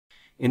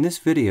In this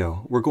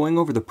video, we're going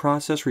over the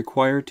process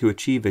required to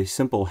achieve a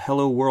simple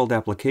Hello World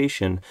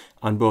application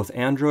on both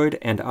Android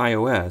and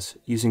iOS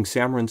using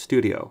Xamarin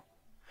Studio.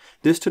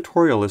 This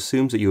tutorial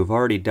assumes that you have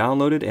already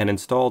downloaded and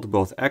installed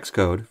both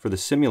Xcode for the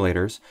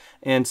simulators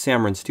and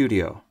Xamarin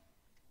Studio.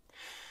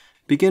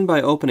 Begin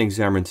by opening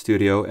Xamarin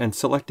Studio and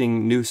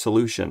selecting New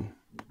Solution.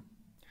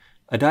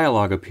 A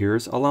dialog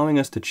appears allowing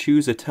us to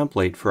choose a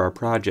template for our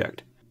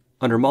project.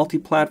 Under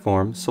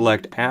Multi-Platform,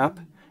 select App,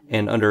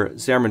 and under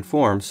Xamarin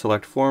Forms,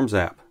 select Forms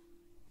App.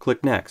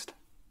 Click Next.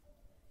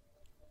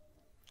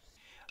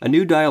 A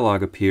new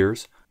dialog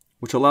appears,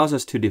 which allows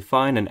us to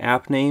define an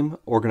app name,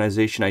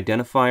 organization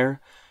identifier,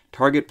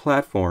 target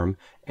platform,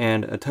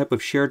 and a type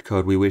of shared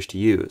code we wish to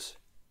use.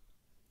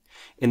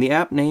 In the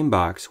App Name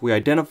box, we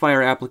identify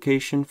our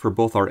application for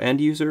both our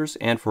end users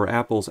and for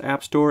Apple's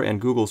App Store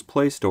and Google's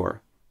Play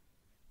Store.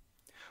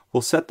 We'll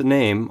set the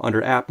name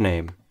under App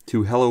Name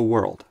to Hello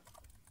World.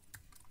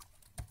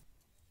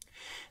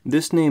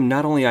 This name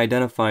not only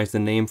identifies the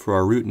name for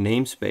our root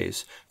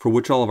namespace, for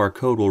which all of our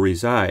code will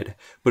reside,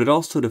 but it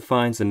also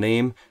defines the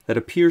name that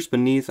appears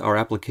beneath our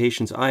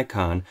application's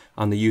icon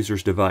on the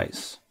user's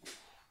device.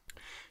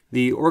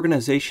 The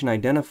organization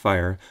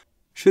identifier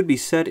should be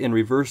set in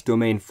reverse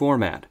domain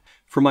format.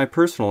 For my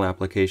personal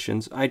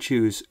applications, I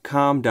choose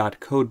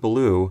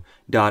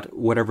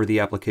com.codeblue.whatever the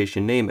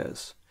application name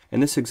is. In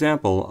this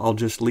example, I'll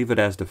just leave it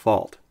as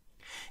default.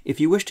 If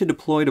you wish to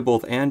deploy to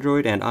both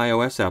Android and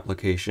iOS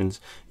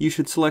applications, you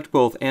should select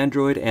both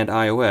Android and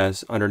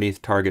iOS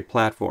underneath Target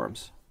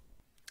Platforms.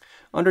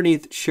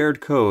 Underneath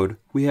Shared Code,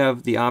 we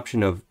have the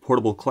option of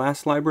Portable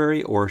Class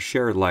Library or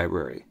Shared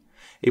Library.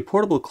 A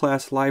portable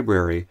class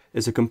library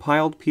is a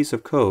compiled piece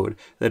of code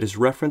that is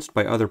referenced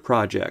by other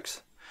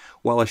projects,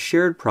 while a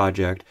shared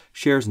project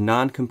shares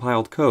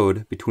non-compiled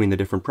code between the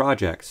different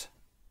projects.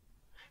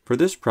 For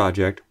this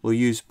project, we'll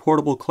use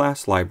Portable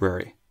Class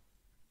Library.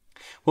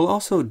 We'll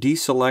also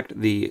deselect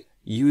the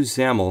Use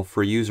XAML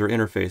for user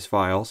interface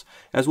files,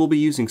 as we'll be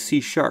using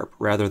C#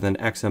 rather than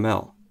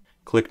XML.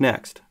 Click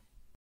Next.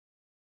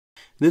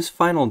 This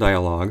final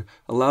dialog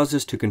allows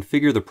us to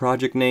configure the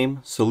project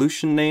name,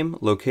 solution name,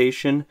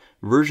 location,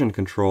 version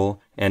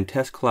control, and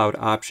test cloud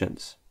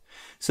options.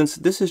 Since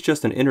this is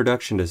just an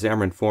introduction to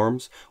Xamarin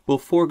Forms, we'll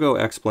forego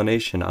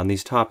explanation on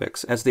these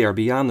topics as they are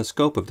beyond the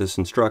scope of this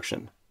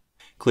instruction.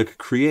 Click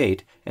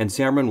Create, and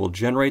Xamarin will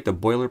generate the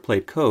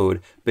boilerplate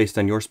code based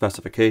on your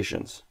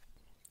specifications.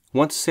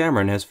 Once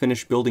Xamarin has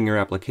finished building your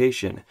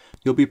application,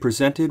 you'll be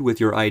presented with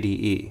your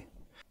IDE.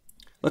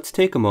 Let's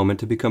take a moment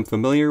to become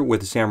familiar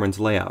with Xamarin's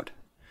layout.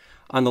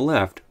 On the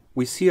left,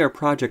 we see our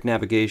project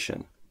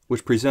navigation,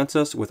 which presents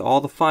us with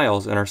all the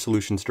files in our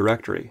solutions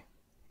directory.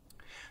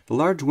 The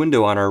large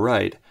window on our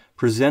right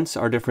presents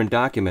our different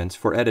documents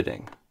for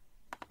editing.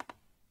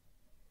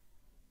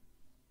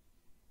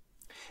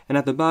 And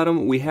at the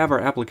bottom, we have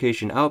our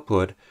application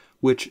output,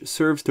 which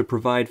serves to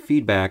provide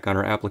feedback on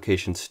our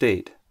application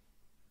state.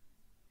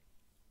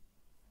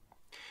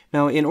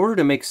 Now, in order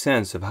to make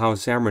sense of how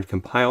Xamarin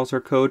compiles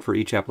our code for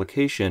each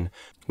application,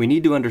 we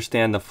need to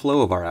understand the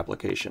flow of our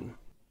application.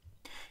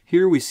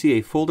 Here we see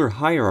a folder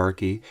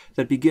hierarchy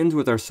that begins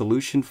with our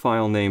solution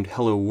file named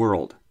Hello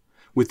World.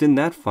 Within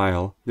that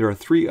file, there are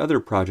 3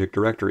 other project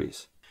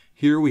directories.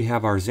 Here we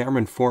have our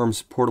Xamarin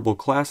Forms portable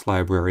class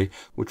library,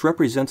 which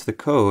represents the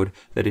code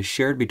that is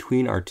shared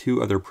between our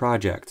 2 other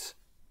projects.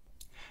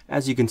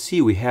 As you can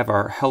see, we have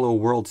our Hello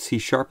World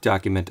C#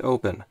 document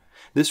open.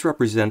 This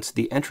represents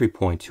the entry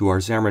point to our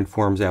Xamarin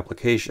Forms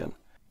application.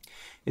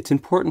 It's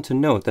important to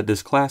note that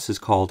this class is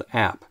called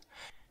App,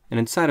 and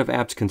inside of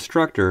App's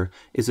constructor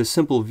is a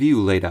simple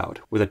view laid out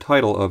with a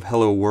title of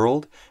Hello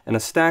World and a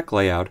stack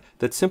layout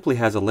that simply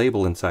has a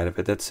label inside of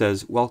it that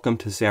says Welcome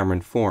to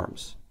Xamarin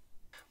Forms.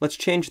 Let's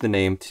change the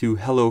name to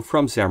Hello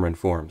from Xamarin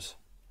Forms.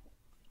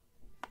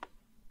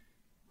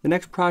 The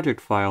next project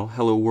file,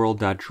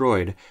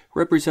 helloworld.droid,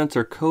 represents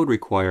our code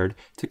required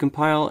to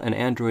compile an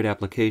Android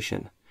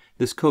application.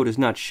 This code is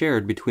not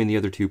shared between the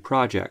other 2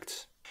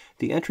 projects.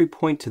 The entry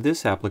point to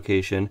this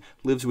application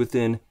lives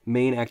within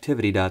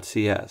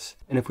mainActivity.cs,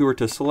 and if we were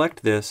to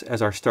select this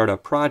as our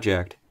startup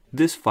project,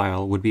 this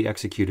file would be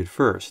executed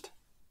first.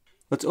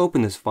 Let's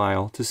open this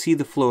file to see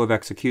the flow of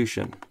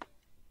execution.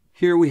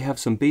 Here we have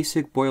some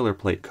basic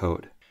boilerplate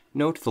code.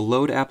 Note the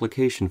load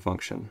application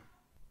function.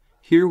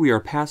 Here we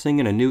are passing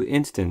in a new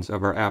instance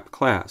of our app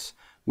class,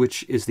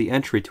 which is the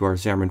entry to our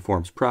Xamarin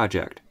Forms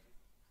project.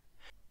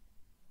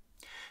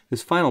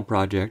 This final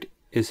project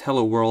is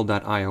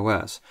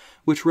helloworld.ios,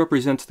 which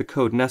represents the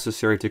code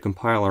necessary to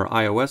compile our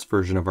iOS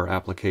version of our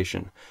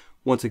application.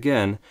 Once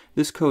again,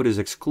 this code is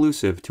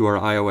exclusive to our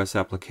iOS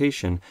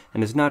application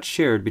and is not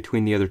shared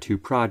between the other 2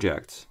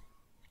 projects.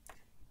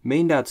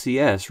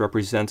 Main.cs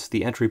represents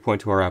the entry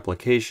point to our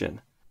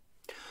application.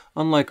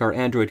 Unlike our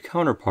Android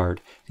counterpart,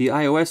 the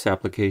iOS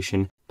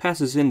application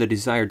passes in the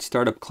desired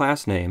startup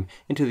class name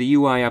into the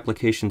UI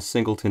application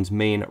singleton's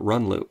main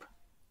run loop.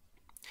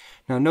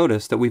 Now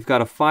notice that we've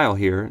got a file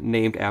here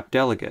named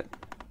appdelegate,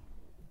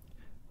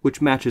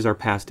 which matches our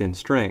passed-in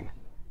string.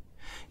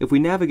 If we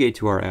navigate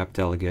to our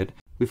appdelegate,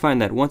 we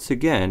find that once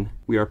again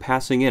we are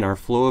passing in our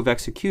flow of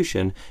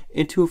execution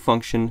into a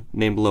function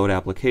named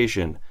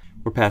loadApplication.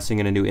 We're passing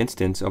in a new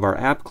instance of our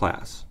app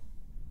class.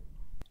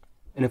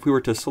 And if we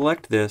were to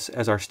select this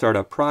as our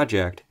startup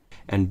project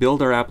and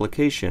build our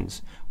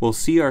applications, we'll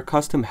see our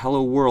custom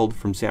Hello World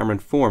from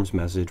Xamarin Forms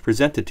message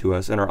presented to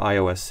us in our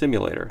iOS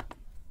simulator.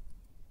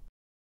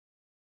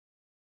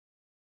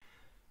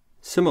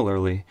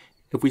 Similarly,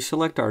 if we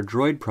select our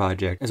Droid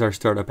project as our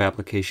startup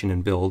application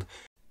and build,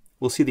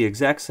 we'll see the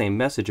exact same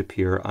message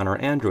appear on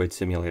our Android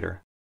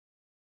simulator.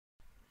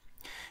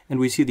 And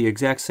we see the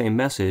exact same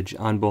message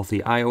on both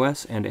the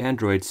iOS and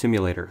Android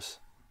simulators.